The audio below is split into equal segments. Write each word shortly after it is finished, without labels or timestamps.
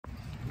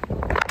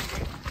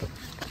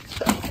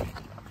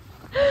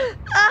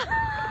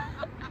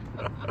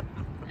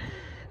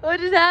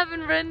just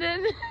happened,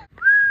 Brendan?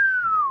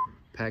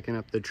 Packing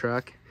up the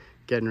truck,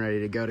 getting ready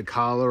to go to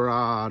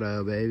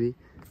Colorado, baby.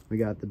 We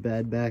got the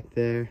bed back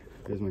there.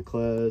 There's my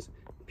clothes.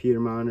 Computer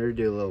monitor,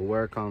 do a little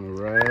work on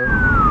the road.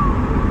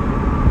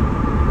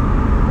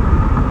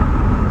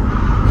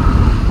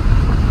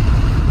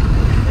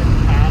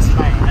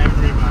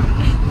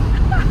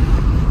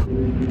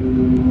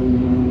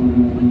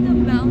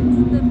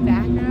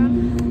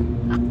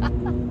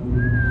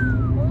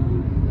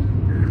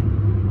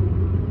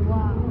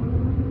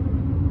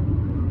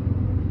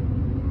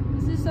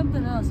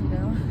 Something else, you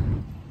know.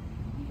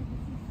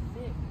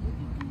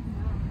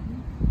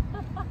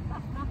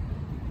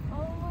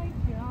 Oh my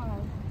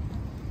god.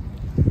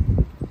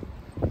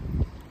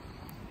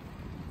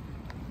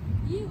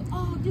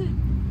 Oh dude,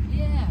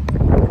 yeah.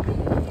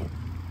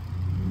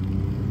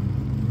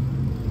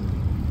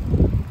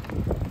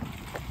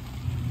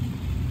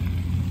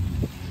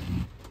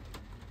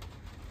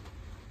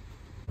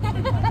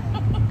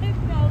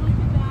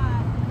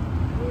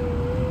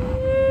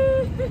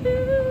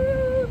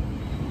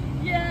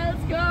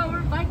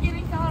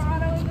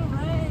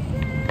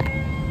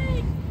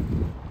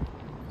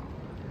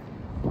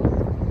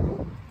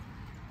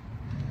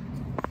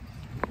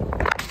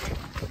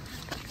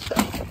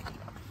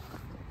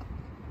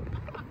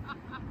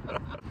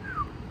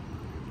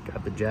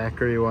 Got the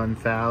Jackery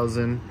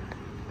 1000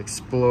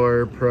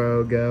 Explorer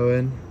Pro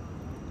going.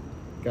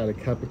 Got a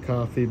cup of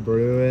coffee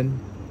brewing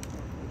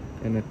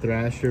and a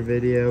Thrasher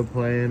video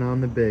playing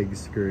on the big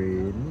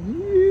screen.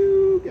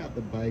 You got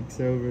the bikes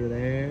over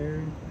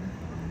there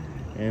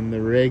and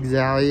the rigs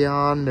out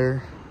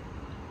yonder.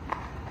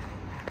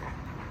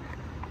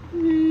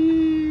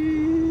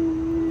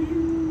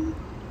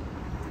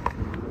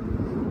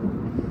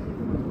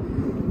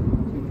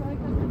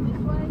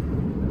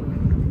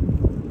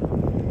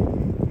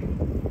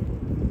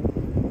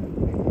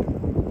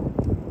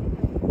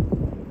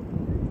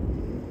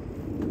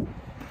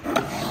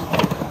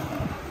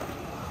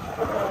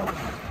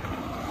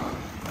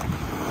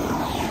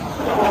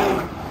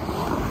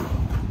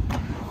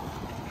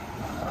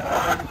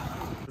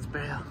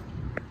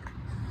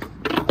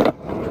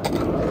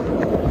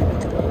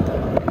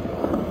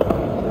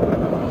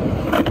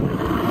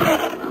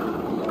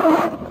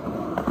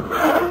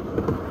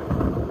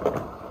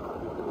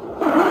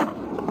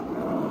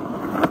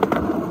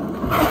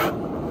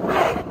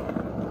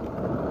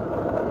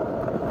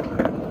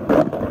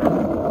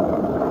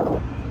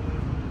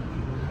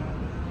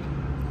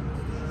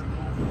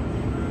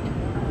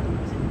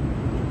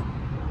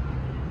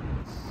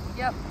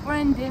 Yep, we're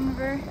in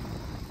Denver.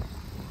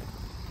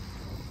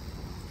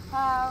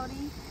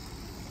 Howdy.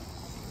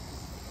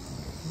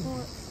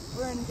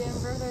 We're in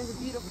Denver. There's a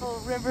beautiful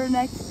river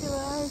next to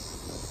us.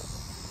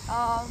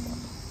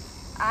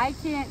 I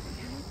can't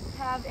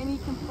have any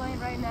complaint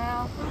right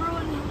now. Remember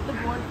when the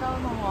board fell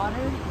in the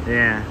water?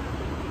 Yeah.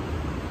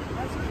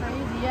 That's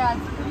crazy. Yeah,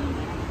 it's pretty.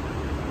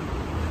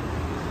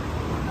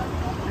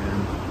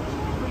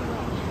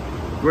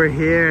 We're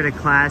here at a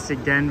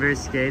classic Denver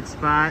skate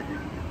spot.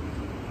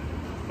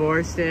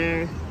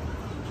 4-stair,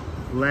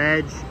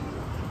 ledge.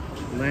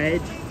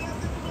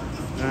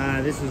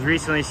 This was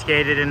recently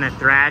skated in a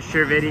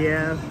Thrasher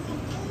video.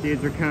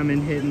 Dudes were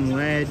coming, hitting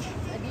ledge,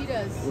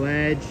 Adidas.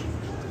 ledge,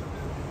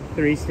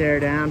 3-stair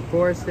down,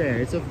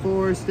 4-stair. It's a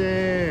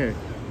 4-stair.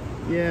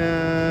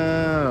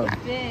 Yo.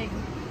 It's big.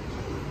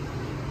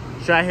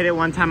 Should I hit it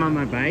one time on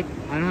my bike?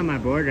 I don't have my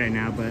board right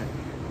now, but.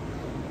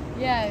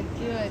 Yeah,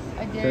 do it.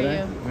 I dare Should I?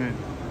 you. All right.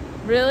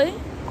 Really?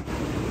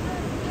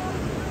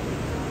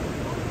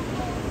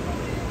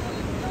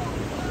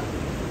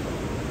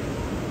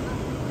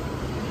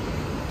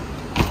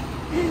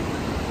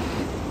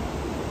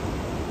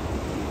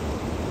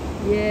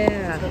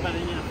 Yeah. So if I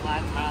didn't get a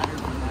flat tire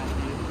from that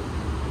dude,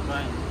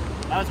 but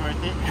that was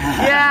worth it.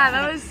 Yeah,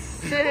 that was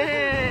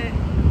sick.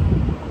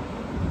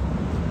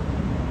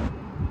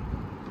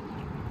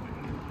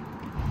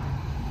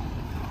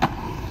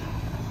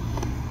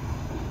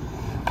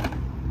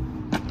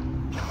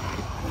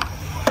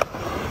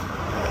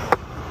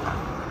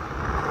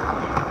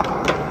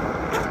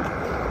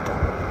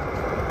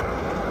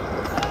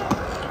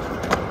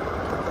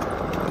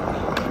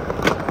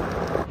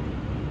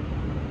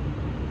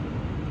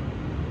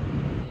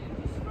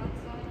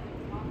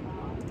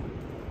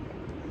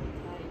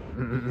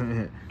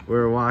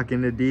 We're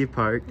walking to D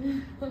Park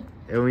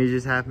and we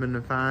just happened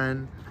to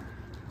find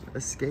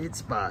a skate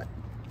spot.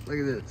 Look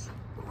at this.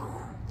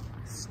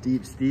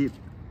 Steep.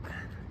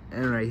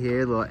 And right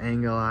here, a little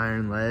angle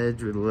iron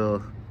ledge with a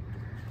little.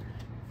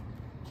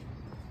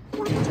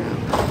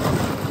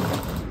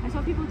 I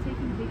saw people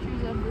taking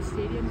pictures of the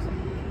stadiums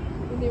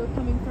when they were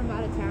coming from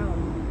out of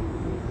town.